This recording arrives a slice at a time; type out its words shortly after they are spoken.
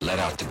Let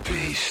out the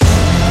beast. Let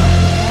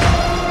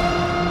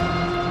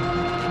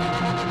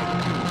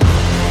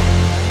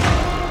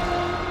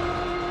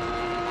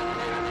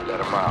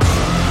him out.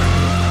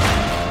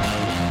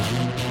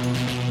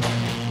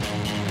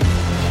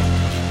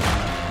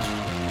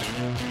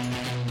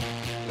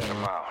 Let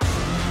him out.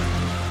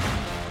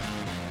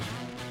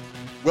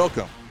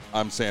 Welcome.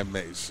 I'm Sam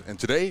Mays, and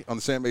today on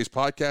the Sam Mays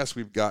podcast,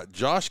 we've got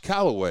Josh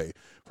Callaway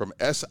from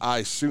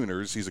SI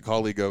Sooners. He's a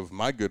colleague of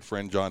my good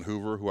friend John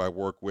Hoover, who I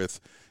work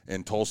with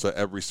in Tulsa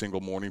every single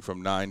morning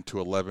from 9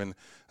 to 11.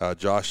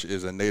 Josh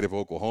is a native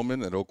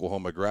Oklahoman, an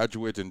Oklahoma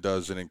graduate, and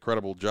does an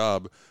incredible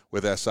job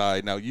with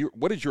SI. Now,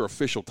 what is your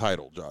official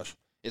title, Josh?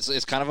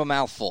 It's kind of a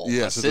mouthful.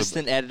 Yes,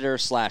 Assistant editor /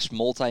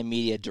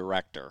 multimedia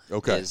director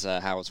is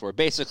how it's worded.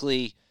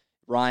 Basically,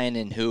 Ryan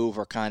and Hoove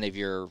are kind of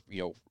your,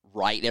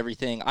 write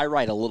everything. I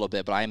write a little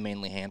bit, but I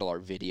mainly handle our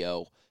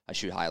video. I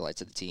shoot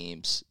highlights of the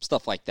teams,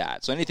 stuff like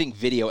that. So anything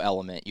video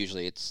element,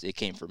 usually it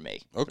came from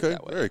me. Okay,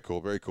 very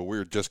cool, very cool.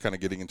 We're just kind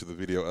of getting into the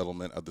video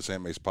element of the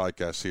Sam Mays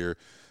podcast here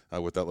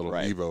with that little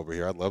Eve over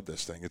here. I love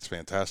this thing. It's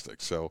fantastic.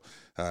 So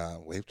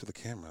wave to the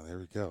camera. There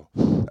we go.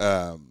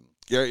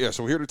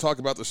 So we're here to talk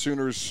about the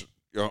Sooners'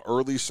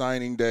 early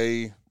signing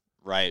day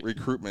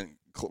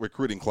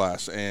recruiting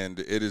class, and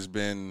it has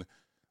been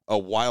a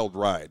wild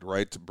ride,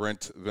 right?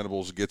 Brent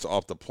Venables gets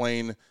off the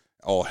plane.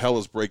 All hell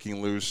is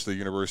breaking loose. The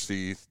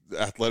university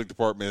athletic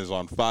department is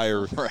on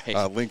fire.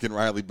 Right. Lincoln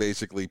Riley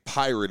basically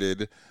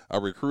pirated a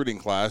recruiting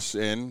class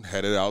and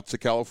headed out to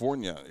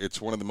California.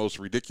 It's one of the most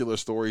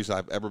ridiculous stories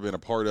I've ever been a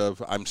part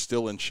of. I'm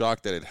still in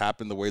shock that it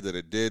happened the way that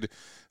it did,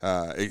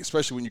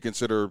 especially when you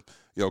consider,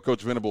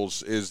 Coach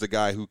Venables is the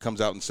guy who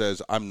comes out and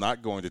says, I'm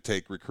not going to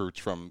take recruits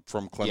from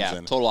Clemson. Yeah,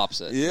 total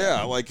opposite.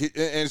 Yeah, and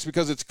it's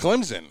because it's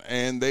Clemson,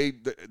 and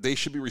they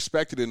should be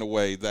respected in a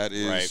way that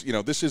is,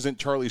 this isn't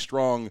Charlie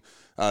Strong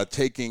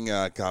taking,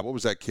 what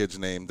was that kid's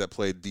name that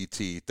played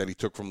DT that he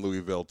took from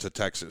Louisville to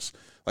Texas?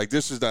 Like,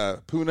 this is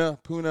the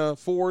Puka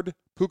Ford?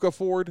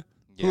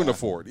 Yeah. Puna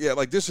Ford. Yeah,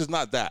 this is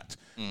not that.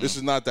 This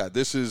is not that.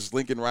 This is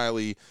Lincoln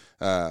Riley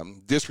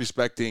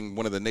disrespecting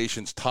one of the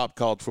nation's top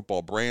college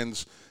football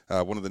brands,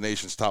 one of the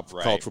nation's top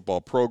college football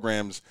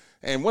programs,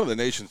 and one of the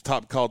nation's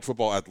top college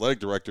football athletic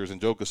directors in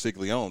Joe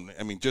Castiglione.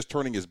 I mean, just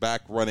turning his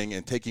back, running,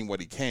 and taking what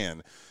he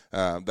can.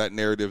 That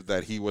narrative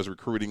that he was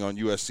recruiting on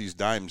USC's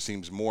dime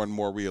seems more and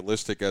more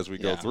realistic as we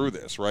go through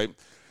this, right?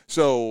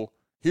 So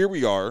here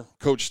we are.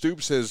 Coach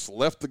Stoops has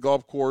left the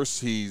golf course.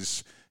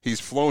 He's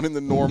flown in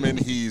the Norman.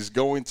 He's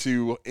going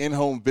to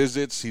in-home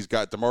visits. He's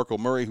got DeMarco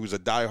Murray, who's a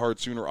diehard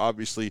Sooner,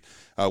 obviously,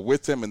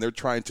 with him, and they're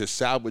trying to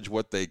salvage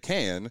what they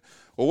can.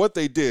 Well, what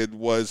they did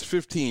was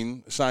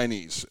 15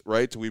 signees,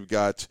 right? We've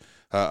got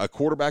a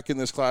quarterback in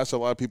this class a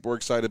lot of people are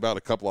excited about,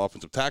 a couple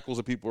offensive tackles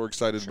that people are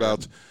excited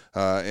about,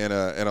 and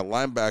a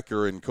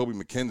linebacker in Kobe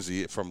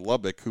McKenzie from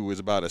Lubbock, who is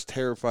about as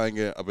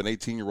terrifying of an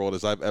 18-year-old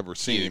as I've ever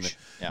seen. Huge.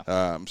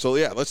 Yeah.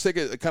 Let's take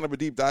a kind of a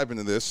deep dive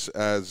into this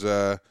as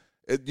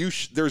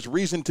there's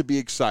reason to be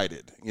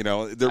excited.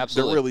 There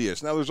really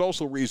is. Now, there's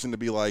also reason to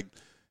be like,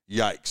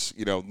 yikes.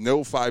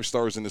 No 5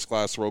 stars in this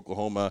class for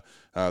Oklahoma.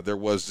 There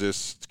was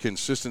this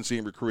consistency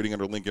in recruiting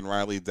under Lincoln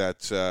Riley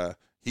that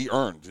he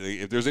earned.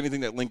 If there's anything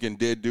that Lincoln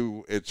did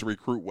do, it's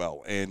recruit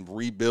well and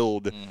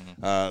rebuild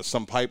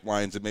some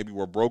pipelines that maybe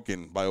were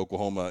broken by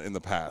Oklahoma in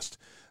the past.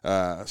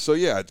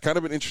 It's kind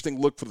of an interesting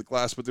look for the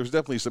class, but there's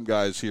definitely some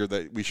guys here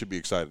that we should be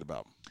excited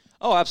about.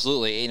 Oh,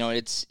 absolutely.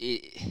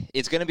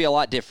 It's going to be a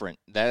lot different.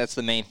 That's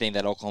the main thing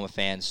that Oklahoma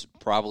fans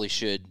probably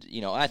should,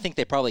 I think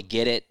they probably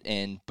get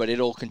it, but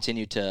it'll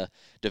continue to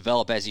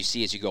develop as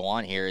you go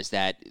on here, is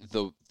that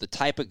the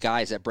type of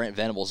guys that Brent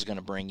Venables is going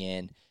to bring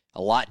in,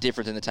 a lot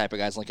different than the type of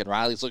guys Lincoln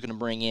Riley's looking to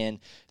bring in.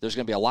 There's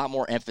going to be a lot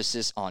more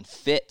emphasis on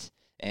fit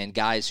and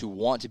guys who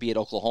want to be at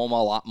Oklahoma,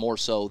 a lot more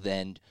so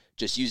than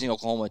just using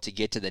Oklahoma to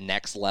get to the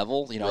next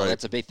level.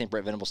 That's a big thing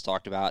Brent Venables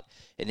talked about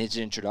in his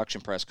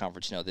introduction press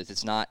conference, that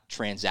it's not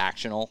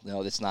transactional.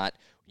 It's not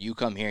you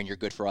come here and you're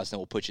good for us and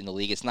we'll put you in the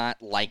league. It's not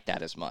like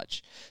that as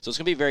much. So it's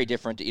going to be very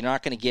different. You're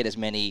not going to get as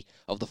many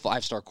of the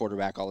 5-star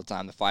quarterback all the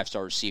time, the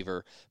 5-star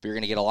receiver, but you're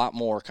going to get a lot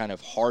more kind of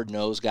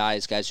hard-nosed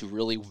guys who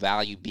really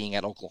value being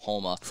at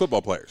Oklahoma.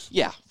 Football players.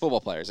 Yeah,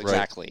 football players,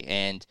 exactly. Right.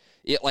 And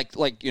it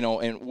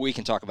and we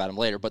can talk about him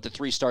later, but the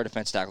 3-star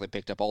defense tackle they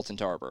picked up, Alton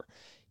Tarver,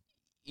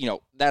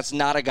 that's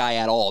not a guy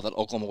at all that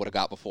Oklahoma would have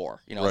got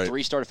before. A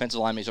 3-star defensive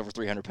lineman, he's over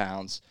 300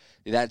 pounds.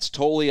 That's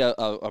totally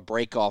a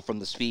break off from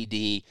the speed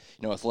D,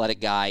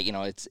 athletic guy.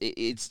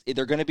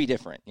 They're going to be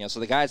different. So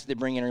the guys that they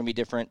bring in are going to be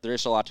different.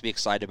 There's a lot to be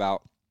excited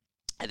about.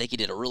 I think he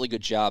did a really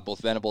good job,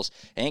 both Venables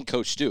and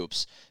Coach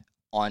Stoops,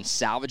 on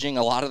salvaging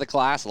a lot of the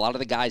class. A lot of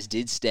the guys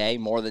did stay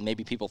more than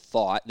maybe people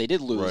thought. They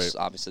did lose,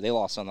 obviously. They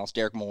lost someone else.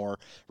 Derek Moore,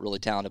 really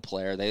talented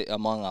player,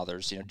 among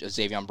others.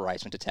 Xavier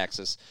Bryce went to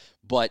Texas.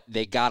 But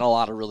they got a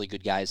lot of really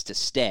good guys to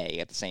stay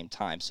at the same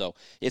time. So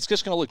it's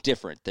just going to look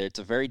different. It's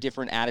a very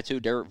different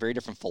attitude, very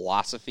different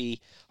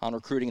philosophy on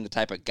recruiting and the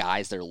type of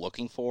guys they're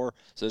looking for.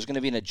 So there's going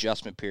to be an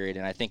adjustment period.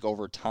 And I think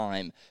over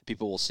time,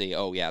 people will see,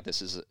 oh, yeah,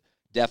 this is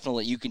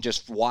definitely, you can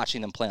just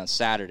watching them play on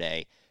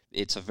Saturday,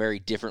 it's a very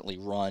differently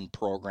run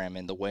program,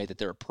 and the way that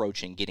they're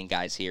approaching getting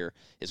guys here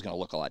is going to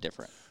look a lot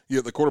different. Yeah,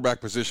 the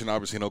quarterback position,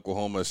 obviously, in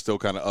Oklahoma is still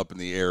kind of up in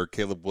the air.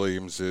 Caleb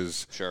Williams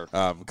is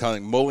kind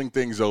of mulling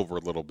things over a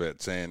little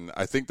bit. And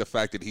I think the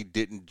fact that he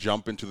didn't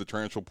jump into the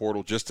transfer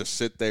portal just to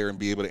sit there and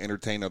be able to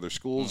entertain other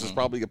schools is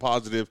probably a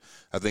positive.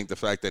 I think the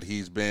fact that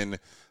he's been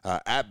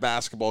at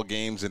basketball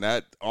games and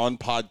on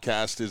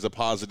podcast is a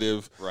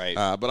positive. Right.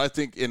 But I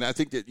think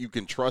that you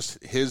can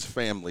trust his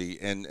family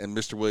and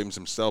Mr. Williams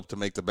himself to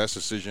make the best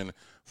decision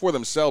for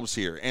themselves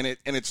here. And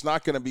it's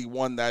not going to be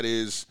one that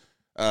is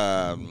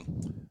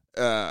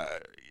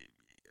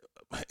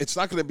it's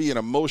not going to be an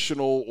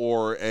emotional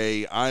or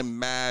a I'm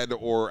mad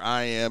or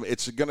I am.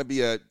 It's going to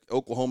be a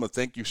Oklahoma,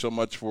 thank you so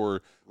much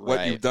for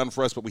what you've done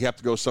for us, but we have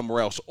to go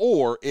somewhere else.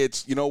 Or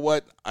it's, you know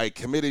what, I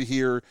committed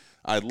here.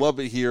 I love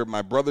it here.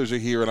 My brothers are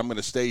here, and I'm going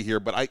to stay here.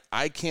 But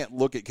I can't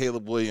look at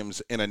Caleb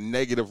Williams in a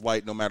negative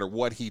light no matter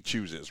what he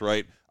chooses,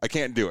 right? I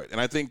can't do it.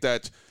 And I think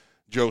that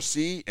Joe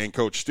C. and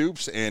Coach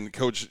Stoops and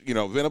Coach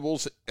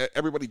Venables,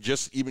 everybody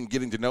just even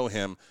getting to know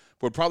him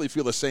would probably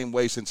feel the same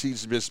way since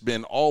he's just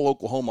been all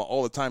Oklahoma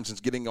all the time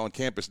since getting on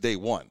campus day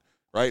one,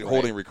 right?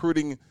 Holding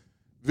recruiting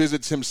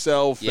visits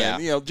himself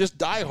and, just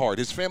diehard.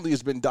 His family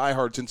has been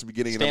diehard since the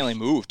beginning. Stanley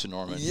moved to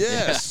Norman.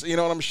 Yes. And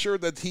I'm sure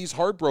that he's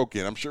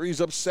heartbroken. I'm sure he's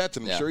upset,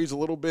 and I'm sure he's a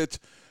little bit,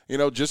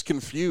 just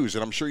confused,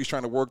 and I'm sure he's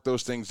trying to work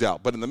those things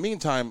out. But in the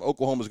meantime,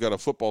 Oklahoma's got a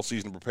football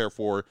season to prepare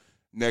for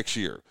next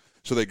year.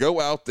 So they go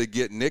out, they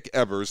get Nick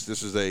Evers.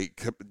 This is a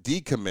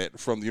decommit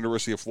from the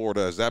University of Florida,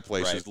 as that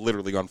place is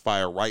literally on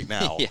fire right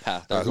now.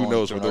 Who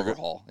knows what they're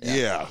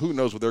who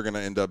knows what they're going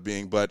to end up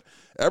being. But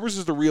Evers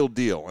is the real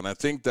deal, and I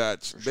think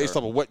that based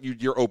off of what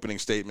your opening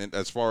statement,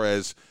 as far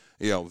as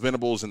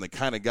Venables and the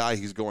kind of guy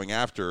he's going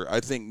after, I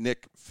think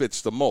Nick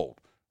fits the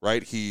mold.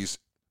 Right? He's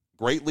a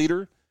great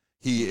leader.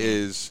 He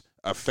is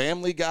a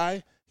family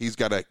guy. He's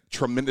got a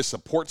tremendous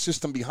support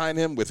system behind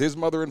him with his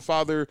mother and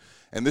father.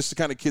 And this is the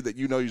kind of kid that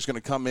he's going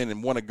to come in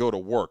and want to go to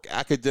work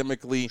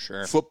academically,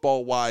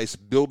 football-wise,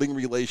 building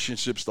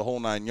relationships, the whole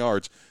 9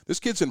 yards. This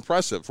kid's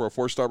impressive for a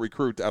 4-star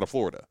recruit out of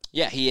Florida.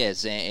 Yeah, he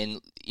is.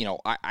 And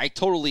I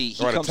totally –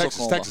 he comes a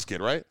Oklahoma. Texas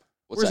kid, right?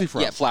 Where's he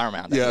from? Yeah, Flower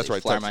Mound. Yeah, that's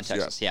right. Flower Mound,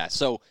 Texas. Yeah.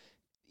 So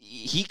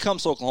he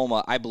comes to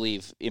Oklahoma, I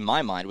believe, in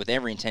my mind, with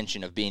every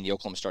intention of being the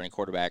Oklahoma starting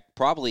quarterback,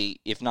 probably,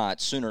 if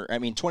not sooner.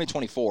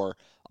 2024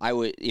 –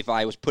 if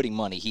I was putting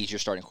money, he's your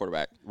starting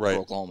quarterback for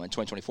Oklahoma in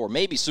 2024.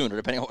 Maybe sooner,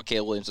 depending on what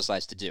Caleb Williams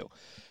decides to do.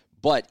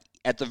 But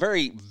at the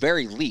very,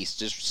 very least,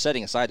 just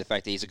setting aside the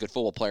fact that he's a good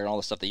football player and all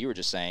the stuff that you were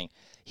just saying,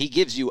 he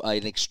gives you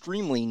an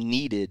extremely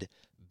needed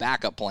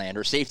backup plan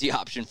or safety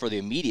option for the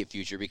immediate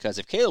future, because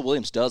if Caleb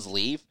Williams does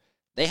leave,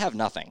 they have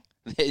nothing.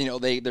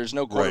 There's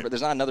no quarterback.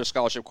 There's not another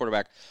scholarship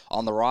quarterback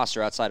on the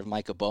roster outside of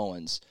Micah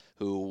Bowens,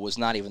 who was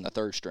not even the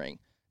third string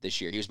this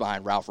year. He was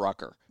behind Ralph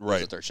Rucker, who was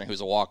the third string,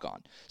 who's a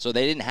walk-on. So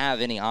they didn't have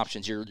any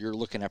options. You're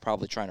looking at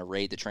probably trying to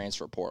raid the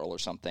transfer portal or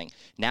something.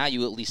 Now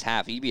you at least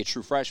have, he'd be a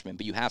true freshman,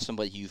 but you have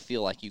somebody you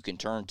feel like you can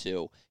turn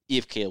to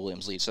if Caleb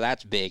Williams leaves. So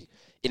that's big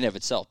in and of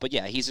itself. But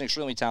yeah, he's an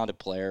extremely talented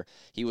player.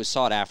 He was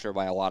sought after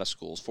by a lot of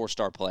schools,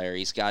 4-star player.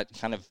 He's got the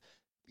kind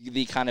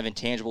of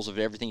intangibles of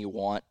everything you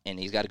want, and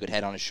he's got a good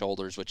head on his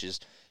shoulders, which is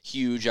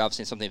huge.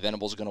 Obviously something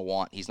Venables is going to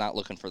want. He's not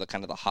looking for the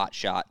kind of the hot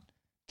shot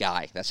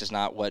guy. That's just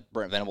not what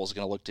Brent Venables is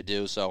going to look to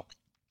do. So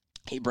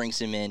he brings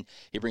him in.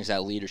 He brings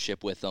that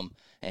leadership with him.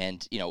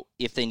 And,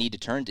 if they need to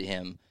turn to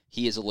him,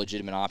 he is a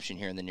legitimate option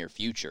here in the near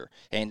future.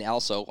 And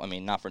also,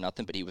 not for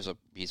nothing, but he's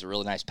a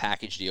really nice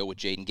package deal with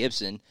Jaden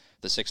Gibson,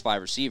 the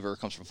 6'5" receiver,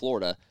 comes from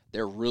Florida.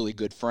 They're really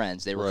good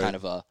friends. They were kind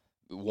of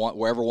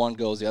wherever one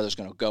goes, the other's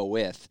going to go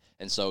with.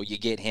 And so you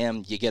get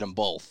him, you get them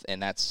both.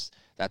 And that's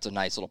a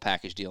nice little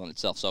package deal in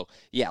itself. So,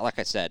 yeah, like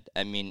I said,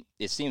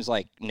 it seems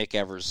like Nick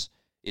Evers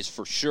is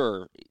for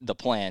sure the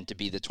plan to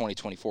be the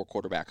 2024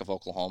 quarterback of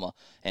Oklahoma.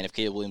 And if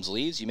Caleb Williams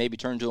leaves, you maybe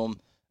turn to him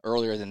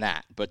earlier than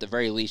that. But at the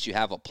very least, you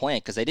have a plan,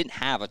 because they didn't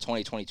have a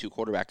 2022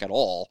 quarterback at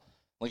all.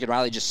 Lincoln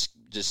Riley just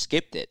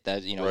skipped it.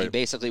 He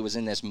basically was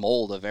in this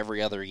mold of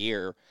every other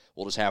year.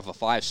 We'll just have a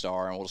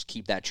 5-star, and we'll just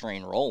keep that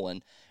train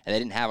rolling. And they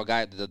didn't have a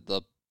guy.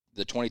 The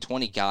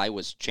 2020 guy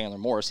was Chandler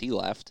Morris. He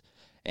left,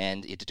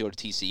 and he had to go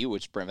to TCU,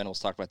 which Brent Venables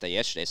talked about that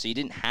yesterday. So he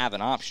didn't have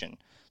an option.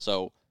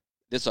 So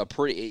this is a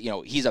pretty,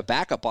 he's a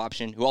backup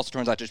option who also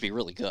turns out to just be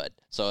really good.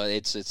 So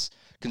it's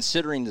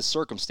considering the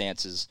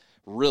circumstances,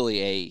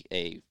 really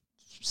a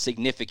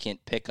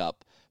significant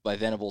pickup by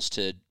Venables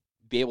to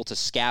be able to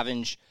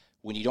scavenge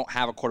when you don't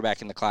have a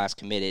quarterback in the class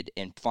committed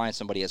and find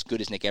somebody as good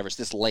as Nick Evers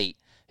this late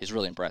is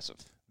really impressive.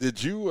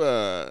 Did you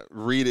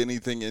read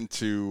anything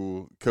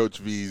into Coach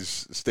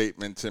V's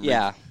statement?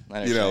 Yeah,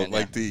 I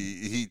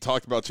he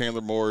talked about Chandler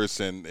Morris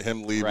and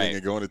him leaving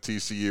and going to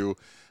TCU.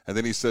 And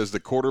then he says the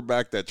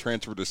quarterback that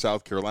transferred to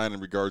South Carolina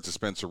in regards to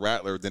Spencer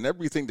Rattler, then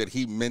everything that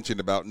he mentioned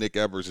about Nick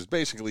Evers is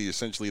basically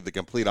essentially the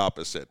complete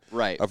opposite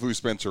of who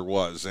Spencer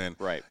was. And,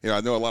 I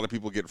know a lot of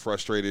people get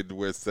frustrated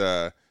with,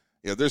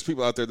 there's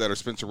people out there that are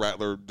Spencer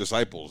Rattler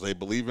disciples. They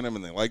believe in him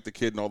and they like the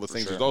kid and all the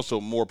things. Sure. There's also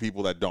more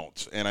people that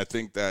don't. And I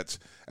think that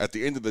at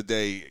the end of the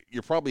day,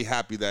 you're probably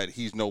happy that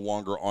he's no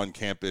longer on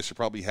campus. You're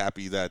probably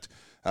happy that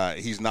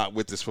he's not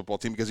with this football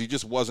team because he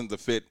just wasn't the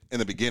fit in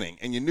the beginning.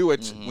 And you knew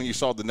it when you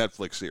saw the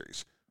Netflix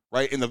series,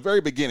 right? In the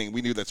very beginning,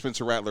 we knew that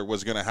Spencer Rattler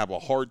was going to have a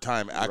hard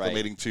time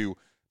acclimating to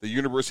the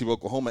University of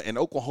Oklahoma and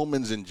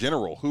Oklahomans in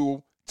general,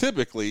 who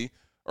typically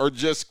are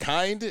just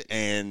kind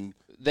and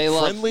they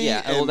love, friendly.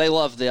 They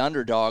love the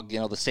underdog,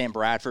 the Sam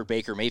Bradford,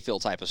 Baker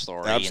Mayfield type of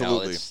story.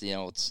 Absolutely.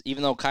 It's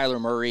even though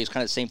Kyler Murray is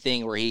kind of the same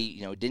thing where he,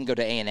 didn't go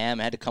to A&M,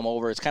 had to come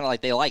over. It's kind of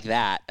like they like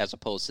that as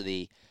opposed to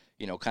the,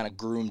 kind of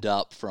groomed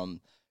up from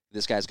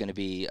this guy's going to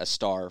be a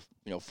star,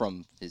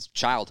 from his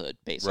childhood,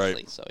 basically.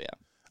 Right. So, yeah.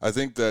 I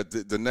think that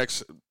the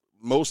next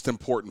most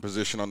important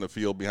position on the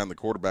field behind the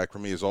quarterback for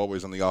me is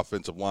always on the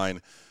offensive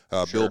line.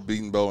 Sure. Bill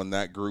Bedenbaugh and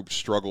that group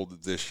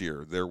struggled this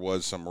year. There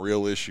was some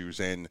real issues.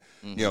 And,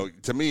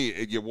 to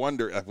me, you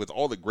wonder, with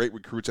all the great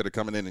recruits that are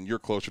coming in, and you're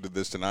closer to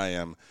this than I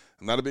am,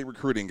 I'm not a big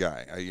recruiting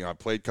guy. I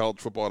played college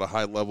football at a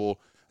high level.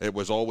 It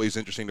was always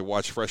interesting to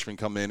watch freshmen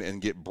come in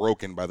and get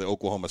broken by the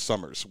Oklahoma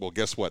Summers. Well,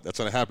 guess what? That's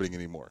not happening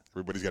anymore.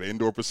 Everybody's got an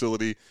indoor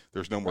facility.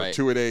 There's no more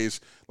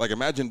two-a-days. Like,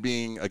 imagine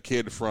being a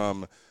kid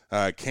from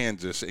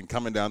Kansas and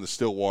coming down to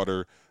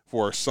Stillwater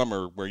for a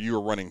summer where you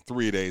were running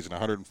 3 days and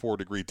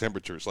 104-degree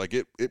temperatures. Like,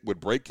 it would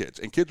break kids.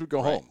 And kids would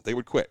go home. They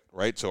would quit,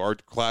 right? So our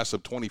class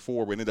of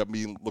 24, we ended up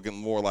looking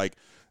more like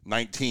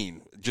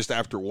 19 just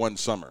after one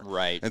summer.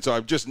 Right. And so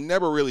I've just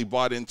never really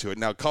bought into it.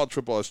 Now, college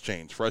football has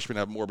changed. Freshmen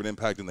have more of an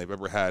impact than they've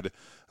ever had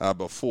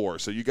before.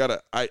 So you got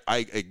to –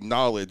 I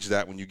acknowledge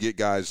that when you get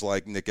guys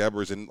like Nick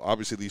Evers and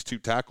obviously these two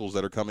tackles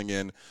that are coming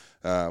in,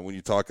 when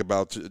you talk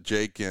about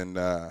Jake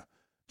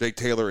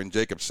Taylor and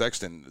Jacob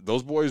Sexton,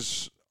 those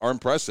boys – are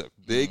impressive.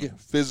 Big,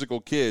 physical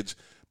kids.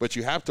 But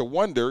you have to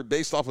wonder,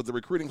 based off of the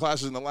recruiting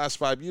classes in the last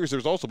 5 years,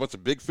 there's also a bunch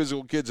of big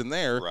physical kids in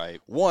there. Right.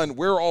 One,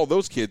 where are all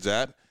those kids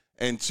at?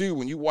 And two,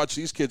 when you watch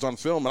these kids on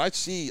film, and I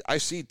see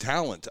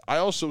talent. I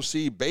also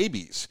see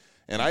babies.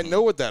 And I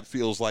know what that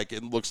feels like.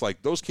 It looks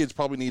like those kids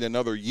probably need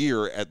another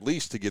year at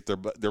least to get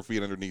their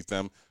feet underneath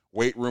them,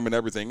 weight room and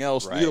everything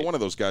else. Right. Neither one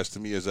of those guys,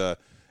 to me, is a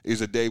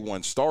day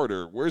one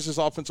starter. Where's this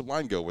offensive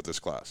line go with this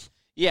class?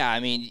 Yeah, I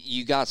mean,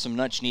 you got some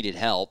much-needed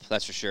help,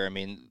 that's for sure. I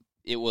mean,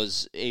 it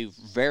was a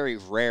very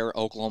rare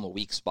Oklahoma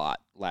weak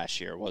spot last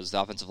year. The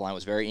offensive line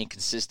was very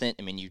inconsistent.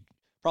 I mean,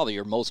 probably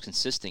your most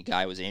consistent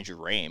guy was Andrew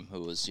Rame,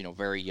 who was,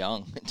 very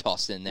young and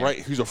tossed in there. Right,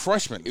 who's a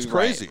freshman. It's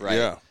crazy. Right.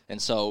 Yeah. And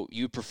so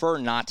you prefer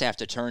not to have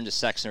to turn to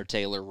Sexton or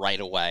Taylor right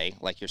away,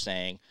 like you're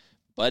saying.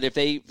 But if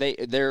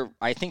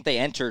I think they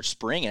enter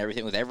spring and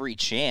everything with every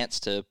chance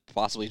to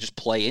possibly just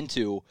play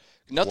into.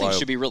 Nothing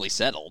should be really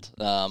settled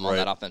on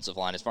that offensive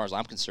line as far as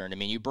I'm concerned. I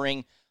mean, you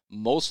bring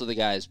most of the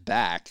guys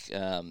back,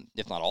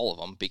 if not all of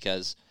them,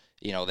 because,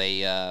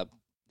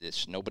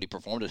 nobody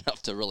performed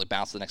enough to really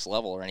bounce to the next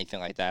level or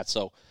anything like that.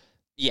 So,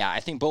 yeah,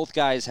 I think both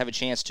guys have a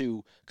chance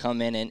to come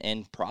in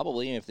and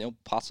probably, if they'll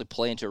possibly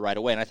play into it right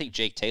away. And I think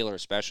Jake Taylor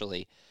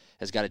especially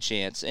has got a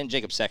chance, and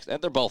Jacob Sexton.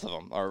 They're both of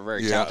them are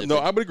very talented. No,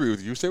 I would agree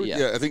with you.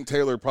 I think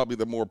Taylor probably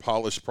the more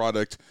polished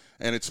product,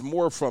 and it's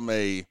more from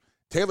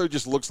Taylor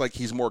just looks like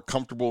he's more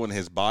comfortable in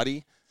his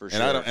body. For sure.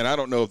 And I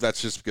don't know if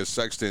that's just because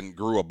Sexton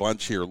grew a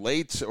bunch here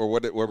late or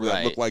whatever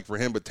that looked like for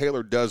him, but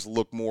Taylor does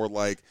look more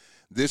like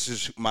this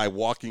is my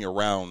walking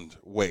around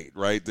weight,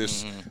 right?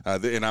 This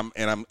and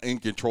I'm in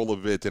control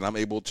of it, and I'm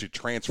able to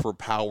transfer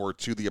power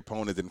to the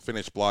opponent and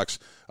finish blocks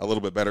a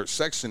little bit better.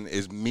 Sexton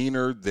is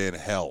meaner than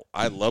hell.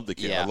 I love the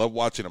kid. Yeah. I love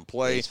watching him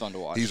play. He's fun to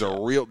watch. He's a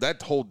real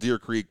that whole Deer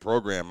Creek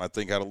program. I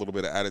think had a little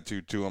bit of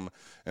attitude to him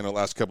in the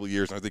last couple of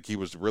years, and I think he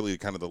was really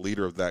kind of the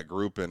leader of that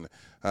group. And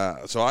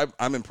so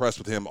I'm impressed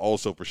with him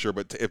also for sure.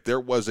 But if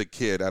there was a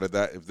kid out of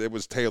that, if it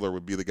was Taylor,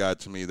 would be the guy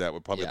to me that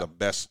would probably have the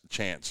best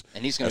chance.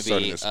 And he's going to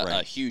be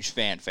a huge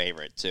fan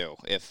favorite too.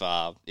 If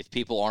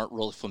people aren't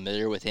really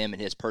familiar with him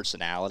and his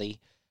personality,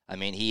 I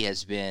mean, he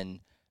has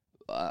been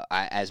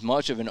as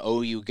much of an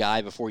OU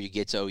guy before you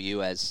get to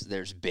OU as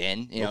there's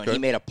been. And he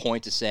made a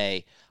point to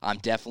say, I'm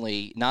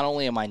definitely, not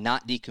only am I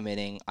not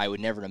decommitting, I would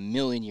never in a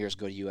million years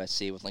go to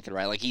USC with Lincoln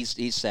Riley. Like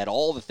he's said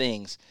all the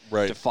things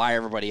to fire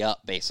everybody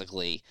up,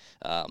 basically.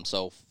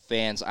 So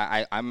fans,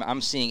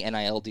 I'm seeing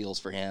NIL deals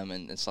for him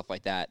and stuff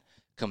like that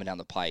coming down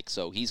the pike.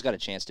 So he's got a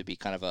chance to be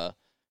kind of a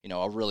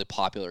really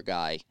popular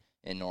guy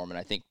in Norman,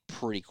 I think,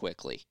 pretty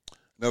quickly.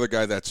 Another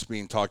guy that's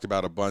being talked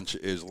about a bunch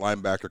is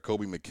linebacker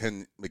Kobe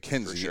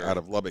McKenzie out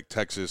of Lubbock,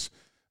 Texas.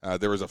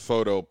 There was a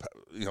photo,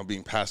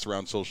 being passed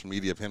around social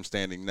media of him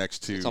standing next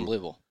to. It's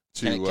unbelievable.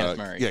 Kenneth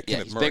Murray.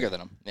 Kenneth he's Murray. Bigger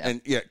than him. Yeah.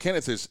 And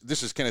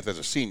this is Kenneth as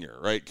a senior,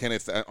 right?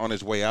 Kenneth on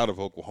his way out of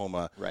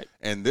Oklahoma, right?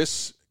 And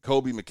this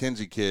Kobe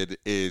McKenzie kid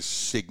is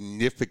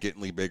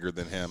significantly bigger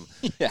than him.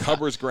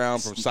 Covers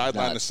ground from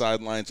sideline to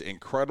sidelines.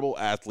 Incredible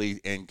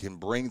athlete and can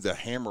bring the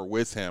hammer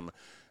with him.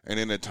 And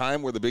in a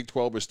time where the Big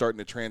 12 is starting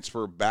to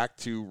transfer back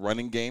to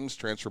running games,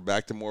 transfer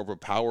back to more of a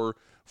power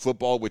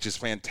football, which is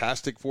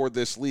fantastic for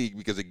this league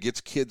because it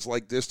gets kids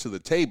like this to the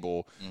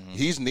table.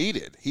 He's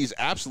needed. He's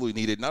absolutely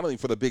needed, not only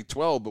for the Big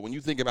 12, but when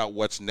you think about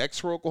what's next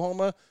for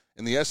Oklahoma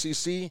in the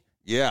SEC,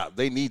 yeah,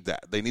 they need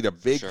that. They need a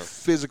big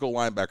physical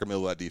linebacker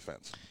middle of that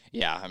defense.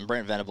 Yeah, and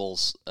Brent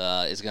Venables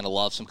is going to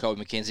love some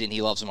Kobe McKenzie, and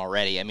he loves him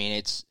already. I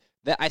mean,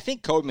 I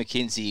think Kobe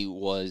McKenzie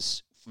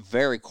was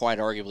quite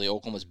arguably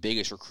Oklahoma's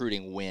biggest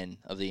recruiting win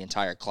of the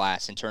entire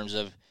class in terms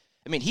of,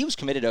 I mean, he was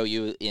committed to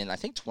OU in, I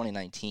think,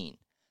 2019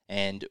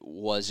 and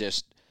was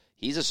just,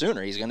 he's a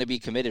Sooner. He's going to be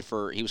committed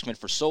he was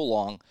committed for so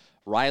long.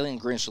 Riley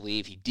and Grinch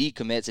leave. He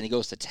decommits, and he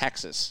goes to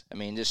Texas. I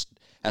mean, just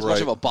as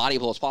much of a body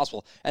blow as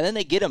possible. And then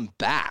they get him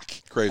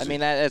back. Crazy. I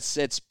mean,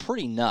 it's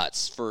pretty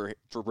nuts for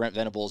Brent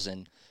Venables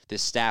and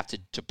this staff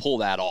to pull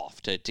that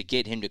off, to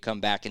get him to come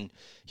back. And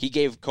he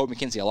gave Kobe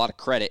McKenzie a lot of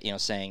credit,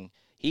 saying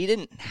he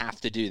didn't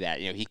have to do that.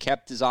 He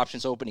kept his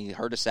options open. He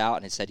heard us out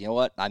and he said, you know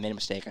what, I made a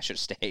mistake. I should have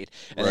stayed.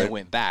 And then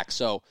went back.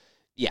 So,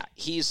 yeah,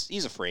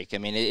 he's a freak. I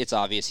mean, it's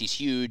obvious. He's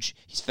huge.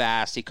 He's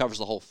fast. He covers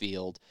the whole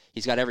field.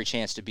 He's got every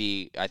chance to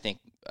be, I think,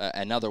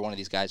 another one of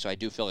these guys. So I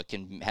do feel it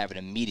can have an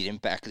immediate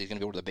impact because he's going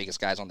to be one of the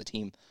biggest guys on the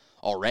team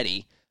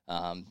already.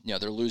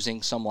 They're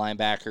losing some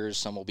linebackers.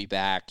 Some will be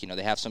back.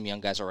 They have some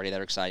young guys already that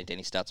are exciting.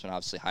 Danny Stutzman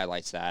obviously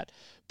highlights that.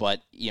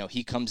 But,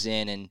 he comes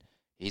in and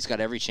he's got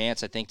every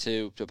chance, I think,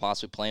 to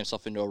possibly play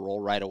himself into a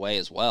role right away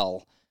as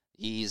well.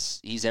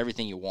 He's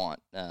everything you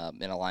want in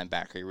a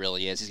linebacker. He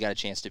really is. He's got a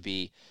chance to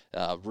be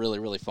really,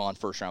 really fun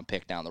first-round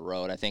pick down the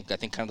road. I think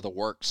kind of the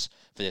works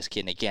for this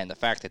kid. And, again, the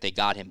fact that they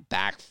got him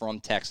back from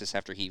Texas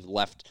after he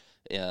left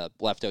OU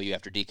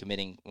after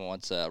decommitting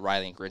once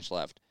Riley and Grinch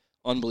left,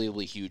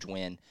 unbelievably huge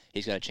win.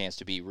 He's got a chance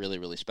to be really,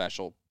 really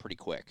special pretty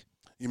quick.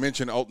 You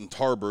mentioned Alton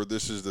Tarber.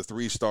 This is the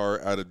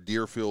 3-star out of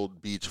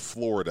Deerfield Beach,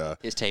 Florida.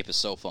 His tape is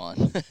so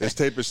fun. His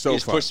tape is so fun. He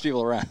just pushes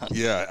people around.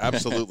 Yeah,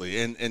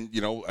 absolutely. and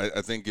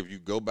I think if you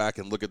go back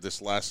and look at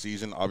this last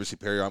season, obviously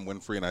Perrion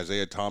Winfrey and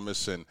Isaiah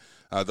Thomas, and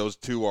those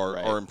two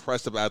are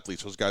impressive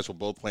athletes. Those guys will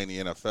both play in the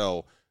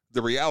NFL.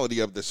 The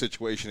reality of the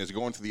situation is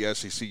going to the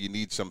SEC, you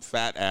need some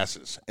fat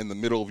asses in the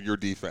middle of your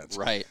defense.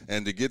 Right.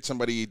 And to get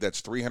somebody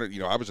that's 300,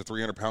 I was a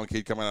 300-pound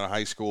kid coming out of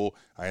high school.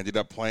 I ended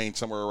up playing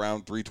somewhere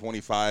around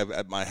 325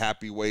 at my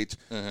happy weight.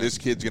 This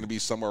kid's going to be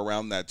somewhere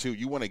around that too.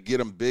 You want to get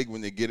them big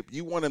when they get it.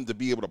 You want them to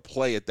be able to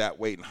play at that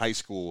weight in high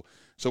school.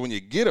 So when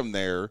you get them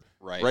there,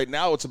 right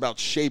now it's about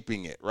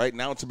shaping it. Right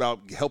now it's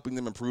about helping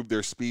them improve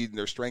their speed and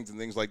their strength and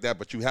things like that.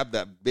 But you have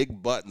that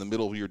big butt in the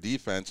middle of your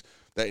defense.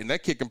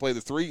 That kid can play the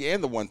 3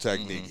 and the 1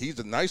 technique. He's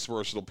a nice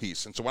versatile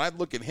piece. And so when I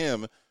look at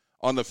him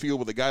on the field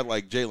with a guy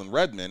like Jalen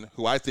Redmond,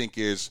 who I think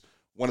is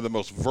one of the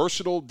most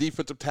versatile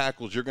defensive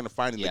tackles you're going to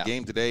find in the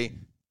game today,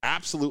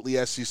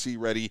 absolutely SEC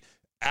ready,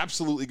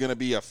 absolutely going to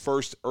be a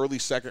early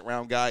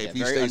second-round guy if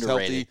he stays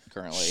healthy.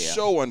 Currently,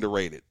 so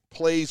underrated.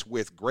 Plays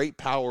with great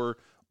power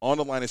on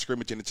the line of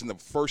scrimmage, and it's in the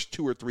first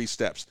 2 or 3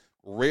 steps.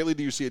 Rarely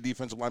do you see a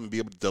defensive lineman be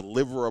able to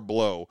deliver a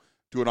blow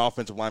to an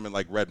offensive lineman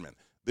like Redmond.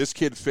 This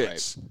kid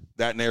fits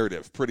that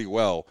narrative pretty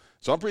well.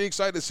 So I'm pretty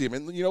excited to see him.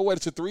 And you know what?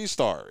 It's a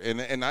 3-star.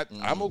 And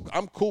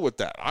I'm cool with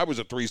that. I was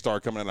a 3-star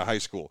coming out of high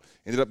school.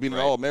 Ended up being an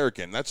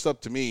All-American. That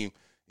stuff to me,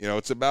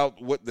 it's about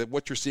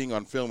what you're seeing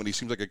on film, and he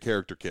seems like a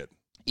character kid.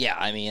 Yeah,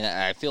 I mean,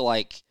 I feel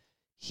like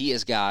he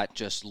has got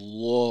just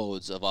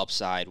loads of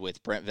upside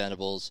with Brent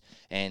Venables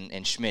and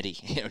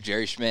Schmitty.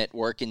 Jerry Schmidt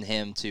working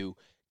him to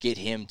get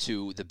him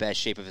to the best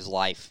shape of his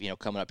life,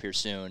 coming up here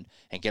soon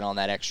and get on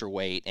that extra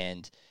weight.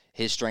 And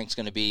his strength's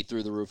going to be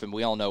through the roof, and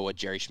we all know what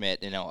Jerry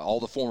Schmidt,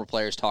 all the former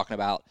players talking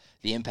about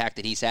the impact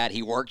that he's had.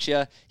 He works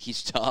you.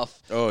 He's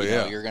tough. Oh,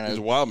 yeah. He's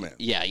a wild man.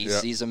 Yeah,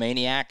 he's a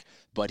maniac,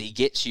 but he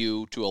gets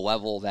you to a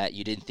level that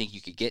you didn't think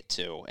you could get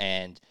to.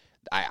 And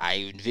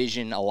I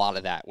envision a lot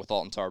of that with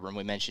Alton Tarber, and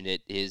we mentioned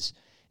it.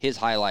 His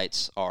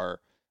highlights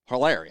are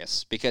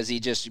hilarious because he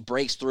just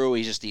breaks through.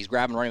 He's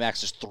grabbing running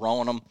backs, just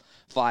throwing them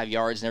 5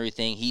 yards and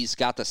everything. He's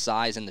got the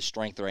size and the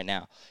strength right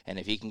now. And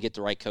if he can get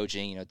the right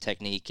coaching,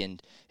 technique,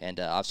 and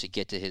obviously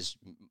get to his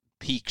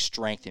peak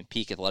strength and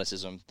peak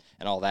athleticism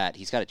and all that,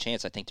 he's got a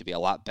chance, I think, to be a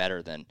lot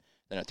better than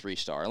a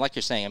 3-star. And like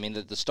you're saying, I mean,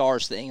 the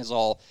stars thing is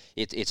all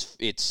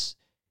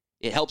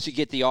it helps you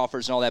get the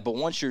offers and all that. But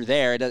once you're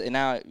there,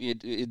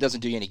 it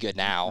doesn't do you any good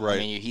now. Right. I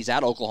mean, he's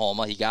at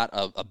Oklahoma. He got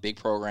a big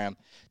program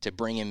to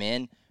bring him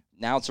in.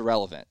 Now it's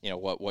irrelevant,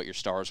 what your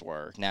stars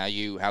were. Now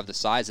you have the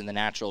size and the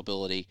natural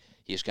ability.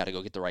 You just got to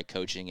go get the right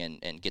coaching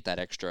and get that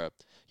extra,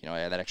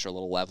 that extra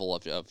little level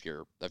of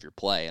your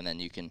play, and then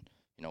you can,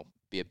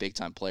 be a big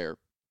time player,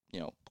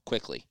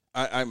 quickly.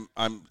 I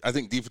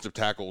think defensive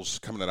tackles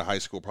coming out of high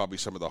school are probably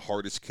some of the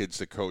hardest kids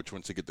to coach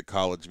once they get to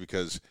college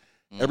because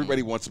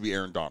everybody wants to be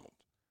Aaron Donald,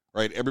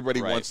 right?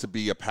 Everybody wants to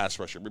be a pass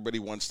rusher. Everybody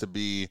wants to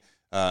be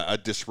a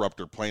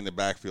disruptor playing the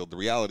backfield. The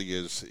reality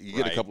is you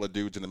get a couple of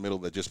dudes in the middle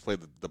that just play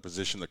the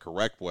position the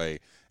correct way,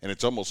 and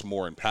it's almost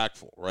more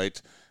impactful,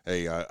 right?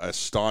 A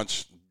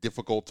staunch,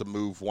 difficult to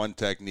move 1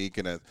 technique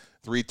and a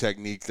 3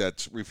 technique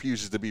that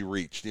refuses to be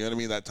reached. You know what I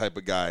mean? That type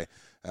of guy.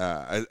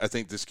 I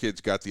think this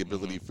kid's got the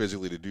ability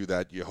physically to do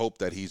that. You hope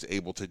that he's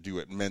able to do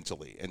it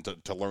mentally and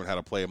to learn how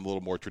to play him a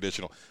little more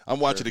traditional. I'm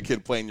watching a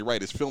kid playing. You're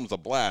right. His film's a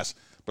blast.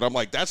 But I'm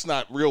like, that's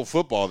not real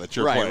football that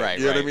you're playing.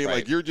 You know what I mean?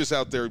 Like, you're just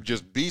out there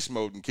just beast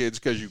moding kids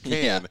because you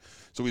can.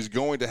 So he's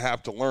going to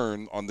have to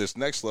learn on this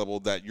next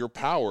level that your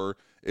power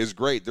is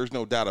great. There's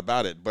no doubt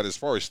about it. But as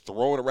far as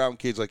throwing around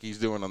kids like he's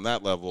doing on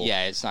that level,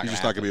 it's not he's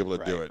just not going to be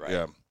able to do it.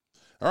 Yeah.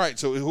 All right,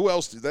 so who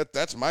else?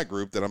 That's my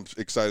group that I'm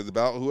excited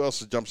about. Who else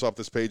jumps off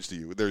this page to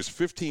you? There's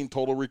 15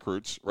 total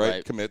recruits,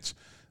 right? Commits,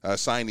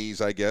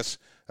 signees, I guess.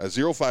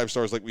 0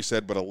 5-stars, like we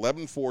said, but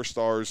 11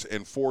 4-stars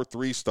and 4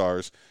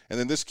 3-stars. And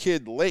then this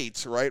kid,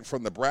 Late, right,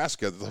 from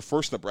Nebraska, the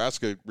first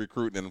Nebraska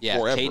recruit in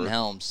forever. Caden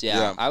Helms.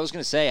 Yeah. I was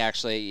going to say,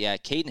 actually,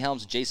 Caden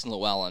Helms and Jason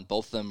Llewellyn,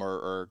 both of them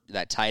are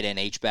that tight end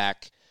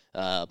H-back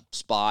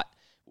spot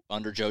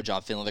under Joe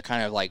John Finley. They're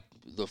kind of like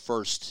the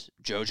first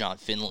Joe John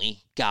Finley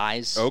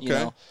guys,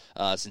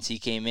 since he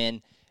came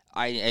in.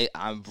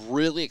 I'm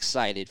really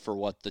excited for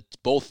what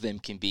both of them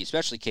can be,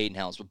 especially Caden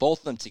Helms, but both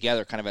of them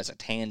together kind of as a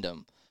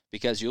tandem,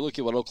 because you look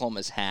at what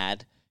Oklahoma's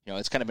had.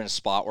 It's kind of been a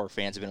spot where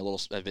fans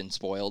have been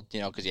spoiled,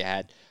 because you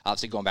had,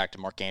 obviously going back to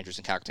Mark Andrews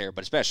and Calcaterra,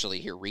 but especially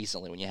here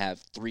recently when you have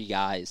three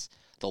guys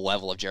the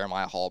level of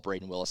Jeremiah Hall,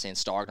 Braden Willis, and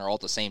Stogner all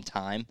at the same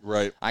time.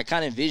 Right. I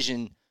kind of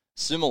envision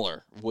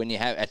similar when you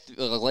have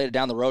later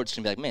down the road, it's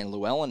gonna be like, man,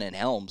 Llewellyn and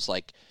Helms,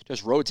 like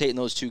just rotating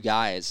those two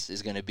guys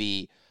is gonna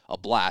be a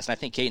blast. And I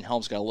think Caden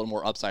Helms got a little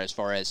more upside as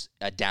far as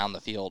a down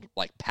the field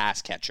like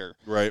pass catcher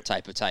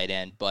type of tight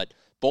end, but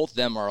both of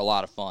them are a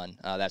lot of fun,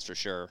 that's for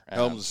sure.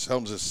 Helms is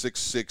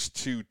 6'6",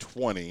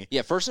 220.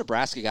 Yeah, first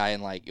Nebraska guy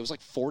in it was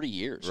 40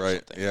 years. Right. Or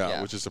something.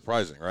 Yeah, which is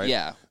surprising, right?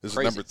 Yeah, this is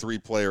number 3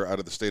 player out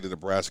of the state of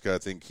Nebraska. I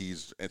think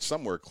it's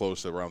somewhere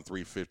close to around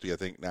 350. I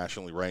think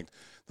nationally ranked.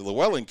 The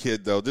Llewellyn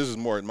kid, though, this is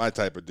more my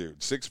type of dude.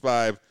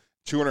 6'5",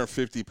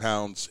 250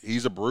 pounds.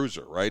 He's a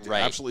bruiser, right?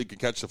 Absolutely can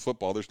catch the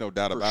football. There's no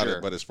doubt about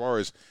it. But as far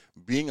as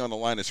being on the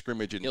line of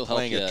scrimmage and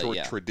playing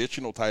a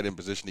traditional tight end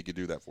position, he could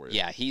do that for you.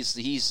 Yeah, he's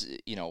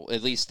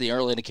at least the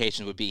early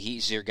indication would be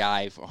he's your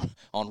guy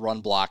on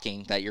run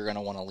blocking that you're going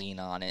to want to lean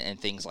on and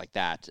things like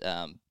that.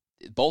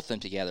 Both of them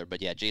together.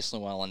 But, yeah,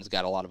 Jason Llewellyn's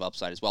got a lot of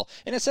upside as well.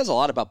 And it says a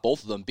lot about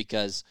both of them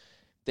because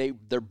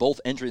they're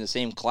both entering the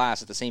same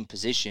class at the same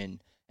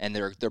position, and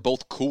they're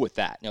both cool with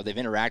that. They've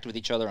interacted with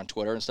each other on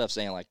Twitter and stuff,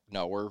 saying like,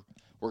 no, we're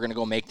going to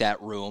go make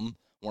that room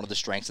one of the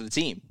strengths of the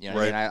team. You know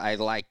what I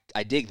mean?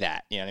 I dig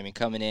that. You know what I mean?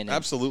 Coming in and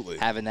absolutely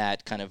having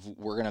that kind of,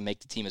 we're going to make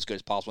the team as good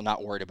as possible,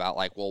 not worried about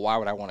why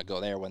would I want to go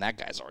there when that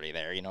guy's already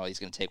there? He's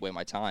going to take away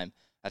my time.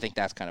 I think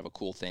that's kind of a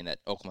cool thing that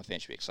Oklahoma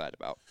fans should be excited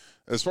about.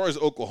 As far as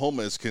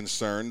Oklahoma is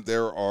concerned,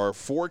 there are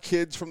 4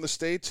 kids from the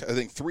state. I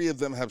think 3 of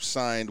them have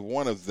signed.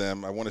 One of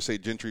them, I want to say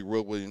Gentry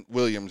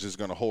Williams, is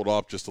going to hold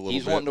off just a little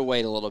bit. He's wanting to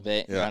wait a little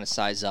bit and kind of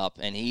size up,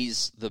 and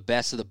he's the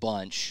best of the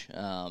bunch.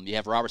 You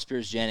have Robert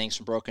Spears-Jennings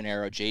from Broken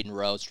Arrow, Jaden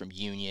Rhodes from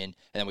Union,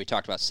 and then we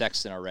talked about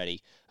Sexton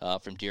already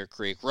from Deer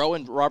Creek. Rowe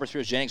and Robert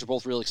Spears-Jennings are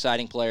both really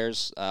exciting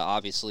players.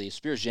 Obviously,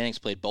 Spears-Jennings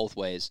played both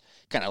ways,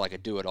 kind of like a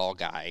do-it-all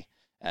guy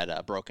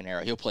at Broken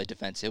Arrow. He'll play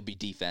defense. He'll be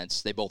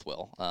defense. They both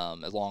will,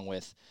 along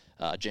with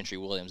Gentry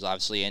Williams,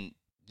 obviously. And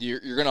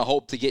you're going to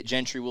hope to get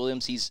Gentry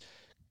Williams.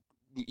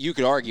 You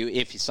could argue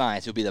if he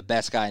signs, he'll be the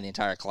best guy in the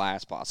entire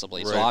class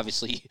possibly. Right. So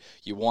obviously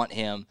you want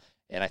him.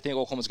 And I think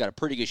Oklahoma's got a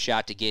pretty good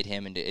shot to get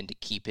him and to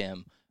keep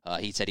him.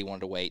 He said he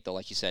wanted to wait, though,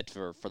 like you said,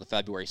 for the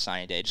February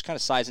signing day. Just kind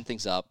of sizing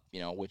things up,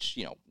 which,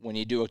 when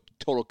you do a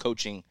total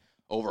coaching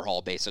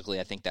overhaul, basically,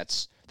 I think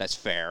that's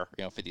fair,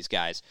 for these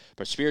guys.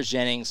 But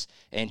Spears-Jennings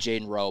and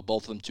Jaden Rowe,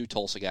 both of them 2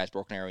 Tulsa guys,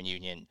 Broken Arrow and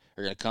Union,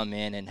 are going to come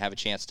in and have a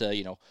chance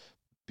to,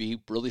 be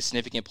really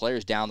significant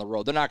players down the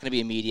road. They're not going to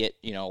be immediate,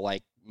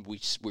 like we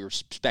were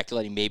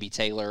speculating maybe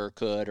Taylor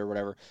could or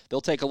whatever.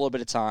 They'll take a little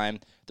bit of time.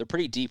 They're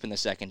pretty deep in the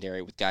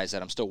secondary with guys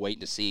that I'm still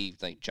waiting to see,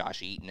 like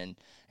Josh Eaton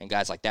and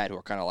guys like that who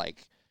are kind of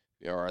like,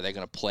 are they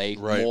going to play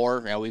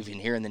more? We've been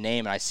hearing the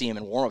name, and I see them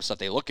in warm-up stuff.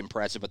 They look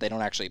impressive, but they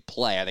don't actually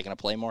play. Are they going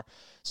to play more?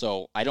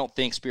 So I don't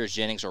think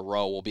Spears-Jennings or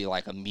Rowe will be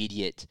like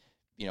immediate,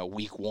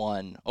 week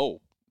 1,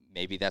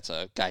 maybe that's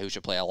a guy who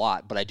should play a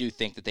lot. But I do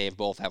think that they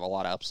both have a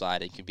lot of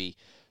upside and can be,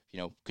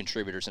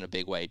 contributors in a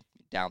big way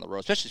down the road,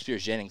 especially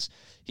Spears-Jennings.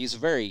 He's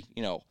very,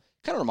 kind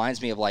of reminds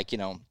me of like,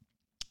 one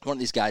of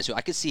these guys who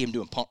I could see him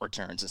doing punt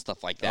returns and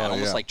stuff like that,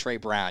 almost like Trey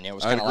Brown. It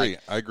was kind of like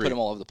put him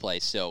all over the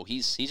place. So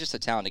he's just a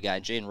talented guy.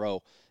 Jaden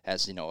Rowe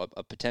has,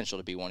 a potential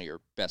to be one of your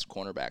best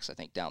cornerbacks, I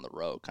think, down the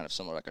road, kind of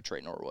similar like a Trey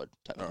Norwood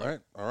type of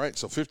player. All right.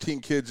 So 15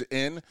 kids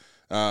in.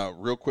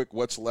 Real quick,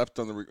 what's left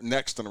on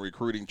next on the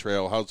recruiting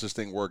trail? How's this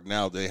thing work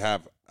now? They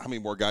have how many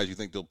more guys you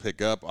think they'll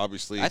pick up?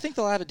 Obviously, I think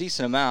they'll have a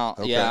decent amount.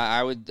 Okay. Yeah,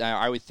 I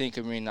would think.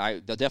 I mean,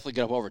 they'll definitely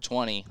get up over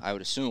 20. I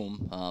would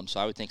assume. So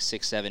I would think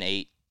 6, 7,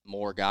 8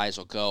 more guys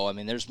will go. I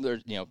mean,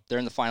 they're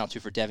in the final 2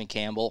 for Devin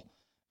Campbell,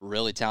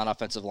 really talented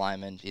offensive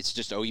lineman. It's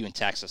just OU and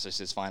Texas is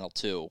his final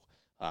 2.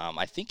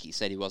 I think he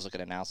said he wasn't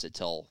going to announce it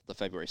till the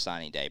February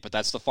signing day, but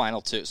that's the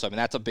final 2. So I mean,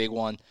 that's a big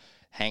one,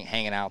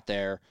 hanging out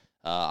there.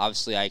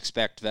 Obviously, I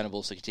expect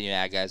Venables to continue to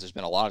add guys. There's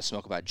been a lot of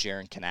smoke about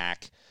Jaron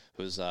Kanak,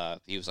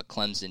 he was a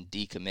Clemson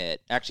decommit.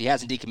 Actually, he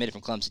hasn't decommitted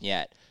from Clemson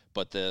yet,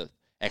 but the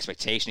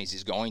expectation is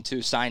he's going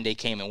to. Sign day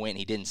came and went, and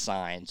he didn't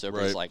sign. So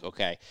everybody's like,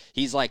 okay.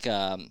 He's like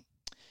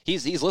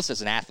he's listed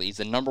as an athlete. He's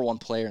the number 1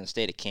 player in the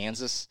state of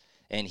Kansas,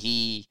 and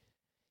he's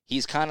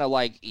kind of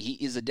like he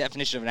is the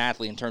definition of an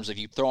athlete in terms of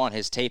you throw on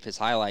his tape, his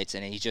highlights,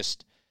 and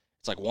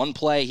it's like one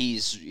play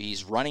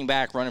he's running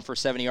back, running for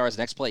 70 yards.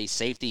 The next play he's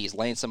safety, he's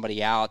laying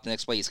somebody out. The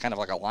next play he's kind of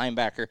like a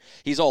linebacker.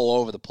 He's all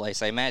over the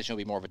place. I imagine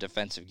he'll be more of a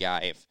defensive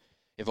guy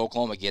if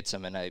Oklahoma gets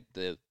him, and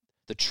the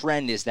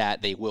trend is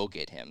that they will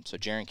get him. So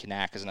Jaron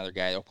Kanak is another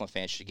guy Oklahoma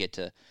fans should get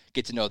to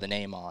know the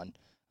name on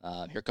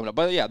here coming up.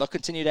 But yeah, they'll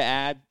continue to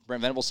add.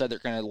 Brent Venables said they're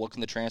going to look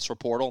in the transfer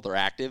portal. They're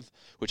active,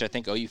 which I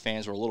think OU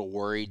fans were a little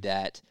worried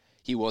that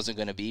he wasn't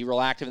going to be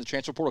real active in the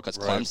transfer portal because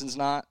Clemson's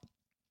not.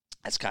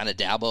 That's kind of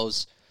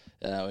Dabo's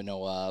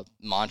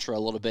mantra a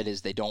little bit,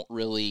 is they don't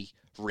really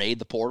raid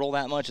the portal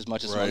that much as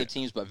some other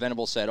teams. But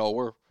Venables said,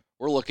 we're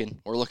looking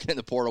in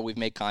the portal. We've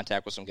made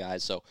contact with some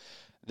guys. So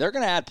they're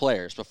going to add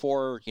players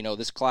before,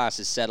 this class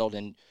is settled,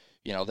 and,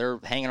 they're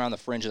hanging on the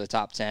fringe of the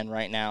top 10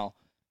 right now.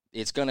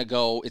 It's going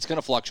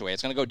to fluctuate.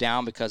 It's going to go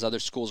down because other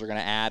schools are going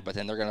to add, but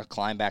then they're going to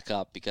climb back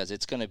up because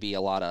it's going to be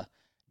a lot of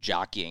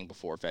jockeying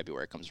before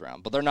February comes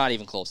around. But they're not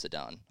even close to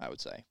done, I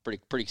would say.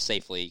 Pretty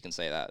safely, you can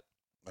say that.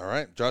 All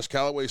right. Josh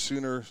Callaway,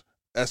 Sooners.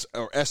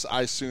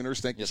 SI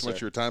Sooners, thank you so much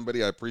for your time,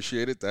 buddy. I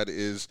appreciate it. That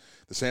is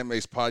the Sam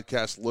Mace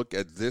podcast look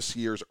at this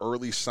year's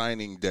early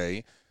signing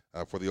day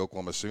for the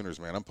Oklahoma Sooners,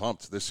 man. I'm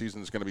pumped. This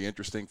season is going to be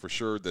interesting for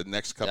sure. The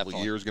next couple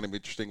of years are going to be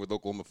interesting with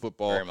Oklahoma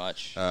football. Very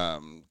much.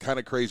 Kind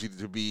of crazy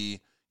to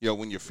be,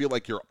 when you feel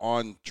like you're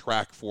on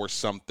track for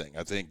something.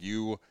 I think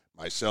you,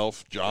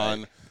 myself,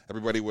 John,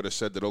 everybody would have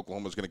said that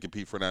Oklahoma was going to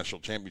compete for a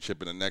national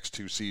championship in the next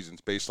 2 seasons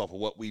based off of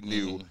what we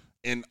knew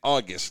in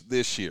August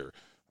this year.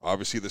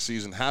 Obviously, the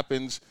season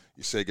happens.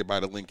 You say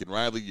goodbye to Lincoln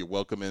Riley. You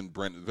welcome in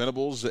Brent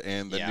Venables,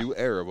 and the new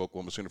era of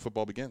Oklahoma Sooner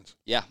football begins.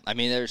 Yeah, I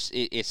mean,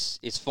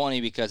 it's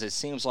funny because it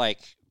seems like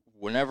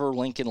whenever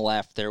Lincoln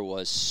left, there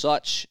was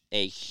such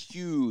a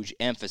huge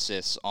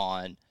emphasis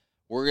on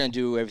we're going to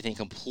do everything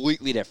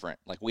completely different.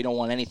 Like, we don't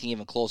want anything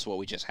even close to what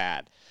we just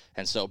had.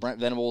 And so Brent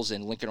Venables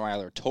and Lincoln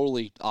Riley are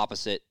totally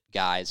opposite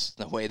guys,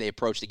 the way they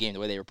approach the game, the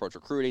way they approach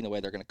recruiting, the way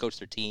they're going to coach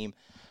their team.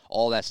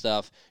 All that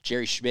stuff.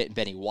 Jerry Schmidt and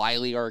Benny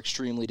Wiley are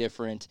extremely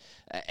different.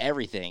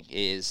 Everything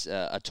is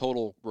a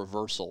total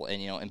reversal. And,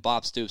 and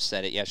Bob Stoops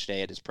said it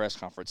yesterday at his press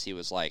conference. He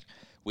was like,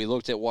 we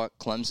looked at what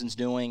Clemson's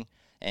doing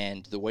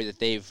and the way that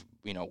they've,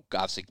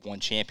 obviously won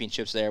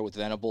championships there with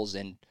Venables,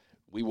 and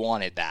we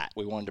wanted that.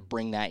 We wanted to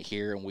bring that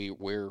here, and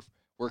we're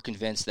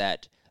convinced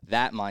that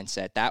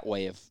mindset, that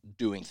way of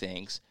doing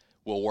things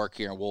will work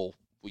here, and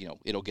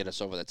it'll get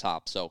us over the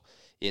top. So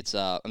it's,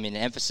 an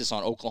emphasis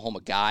on Oklahoma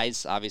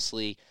guys,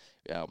 obviously,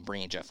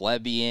 bringing Jeff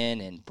Lebby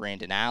in and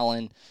Brandon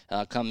Allen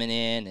coming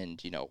in,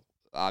 and,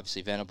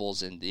 obviously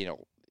Venables and,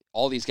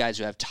 all these guys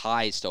who have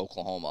ties to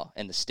Oklahoma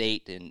and the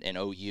state and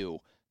OU.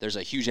 There's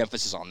a huge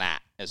emphasis on that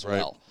as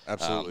well.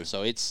 Absolutely.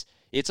 So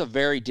it's a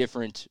very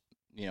different,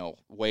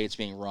 way it's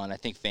being run. I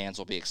think fans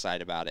will be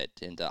excited about it.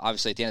 And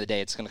obviously at the end of the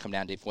day, it's going to come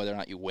down to whether or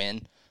not you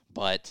win.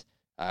 But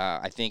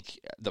I think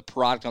the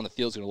product on the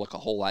field is going to look a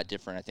whole lot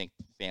different. I think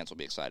fans will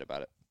be excited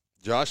about it.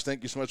 Josh,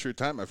 thank you so much for your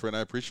time, my friend. I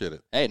appreciate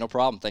it. Hey, no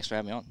problem. Thanks for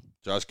having me on.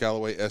 Josh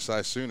Callaway,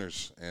 SI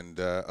Sooners. And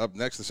up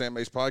next, the Sam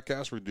Mace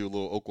podcast, we do a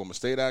little Oklahoma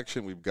State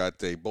action. We've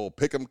got a bowl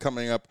pick'em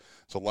coming up,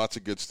 so lots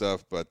of good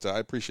stuff. But I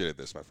appreciated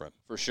this, my friend.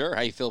 For sure.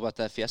 How you feel about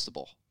that Fiesta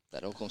Bowl,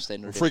 that Oklahoma State?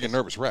 I'm a freaking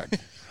nervous wreck.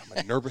 I'm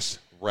a nervous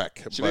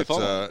wreck.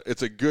 But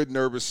it's a good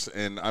nervous,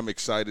 and I'm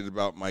excited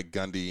about Mike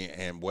Gundy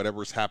and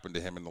whatever's happened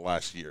to him in the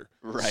last year.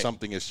 Right.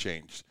 Something has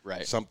changed.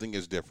 Right. Something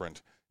is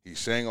different. He's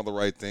saying all the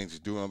right things. He's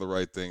doing all the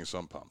right things, so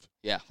I'm pumped.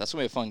 Yeah, that's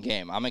going to be a fun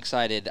game. I'm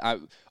excited.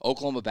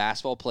 Oklahoma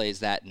basketball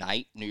plays that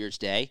night, New Year's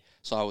Day,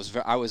 so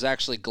I was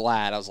actually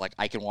glad. I was like,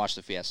 I can watch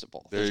the Fiesta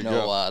Bowl. There's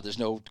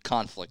no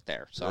conflict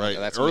there. So right.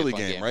 That's early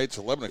game, game, right? It's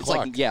 11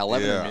 o'clock. It's like,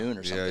 11 or noon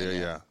or something.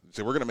 Yeah.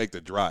 So we're going to make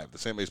the drive. The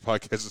Sam Mace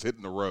podcast is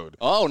hitting the road.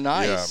 Oh,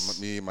 nice.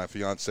 Yeah, me, my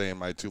fiance, and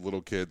my 2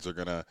 little kids are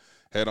going to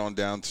head on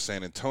down to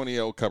San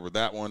Antonio, cover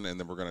that one, and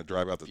then we're going to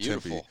drive out to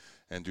Tempe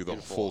and do the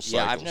full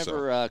cycle. Yeah, I've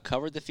never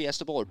covered the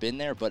Fiesta Bowl or been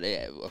there, but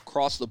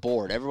across the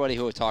board, everybody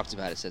who talks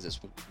about it says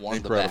it's one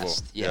of the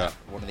best. Yeah,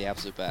 one of the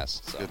absolute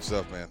best. So. Good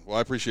stuff, man. Well,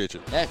 I appreciate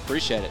you. Yeah,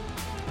 appreciate it.